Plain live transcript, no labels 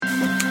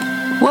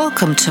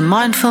Welcome to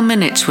Mindful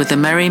Minutes with the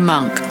Merry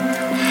Monk.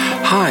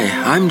 Hi,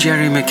 I'm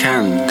Jerry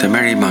McCann, the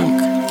Merry Monk.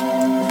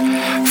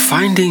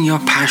 Finding your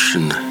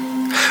passion.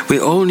 We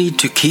all need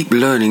to keep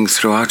learning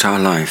throughout our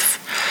life.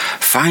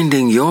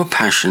 Finding your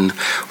passion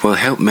will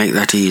help make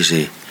that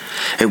easy.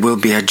 It will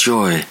be a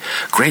joy,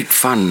 great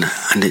fun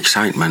and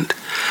excitement.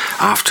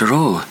 After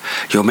all,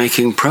 you're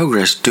making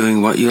progress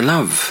doing what you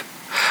love.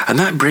 And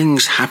that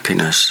brings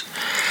happiness.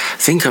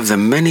 Think of the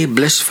many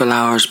blissful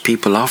hours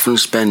people often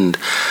spend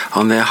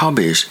on their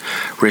hobbies,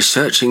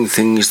 researching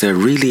things they're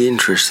really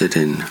interested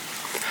in.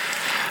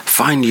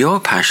 Find your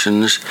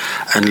passions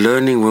and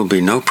learning will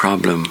be no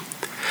problem.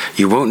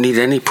 You won't need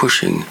any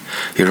pushing.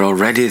 You're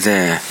already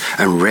there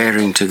and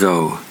raring to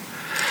go.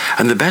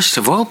 And the best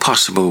of all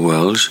possible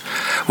worlds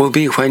will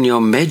be when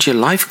your major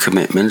life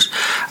commitments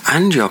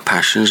and your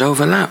passions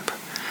overlap.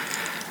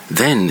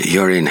 Then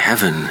you're in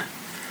heaven.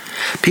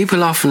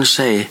 People often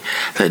say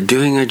that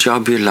doing a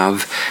job you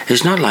love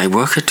is not like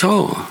work at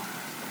all.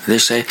 They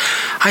say,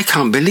 I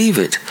can't believe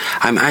it.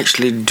 I'm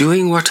actually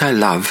doing what I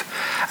love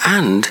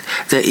and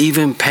they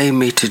even pay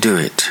me to do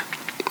it.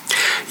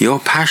 Your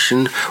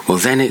passion will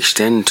then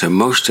extend to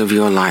most of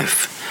your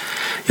life.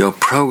 Your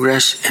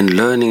progress in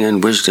learning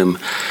and wisdom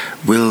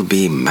will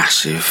be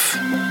massive.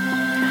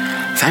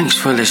 Thanks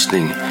for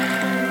listening.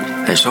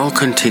 Let's all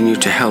continue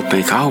to help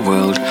make our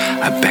world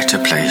a better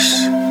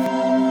place.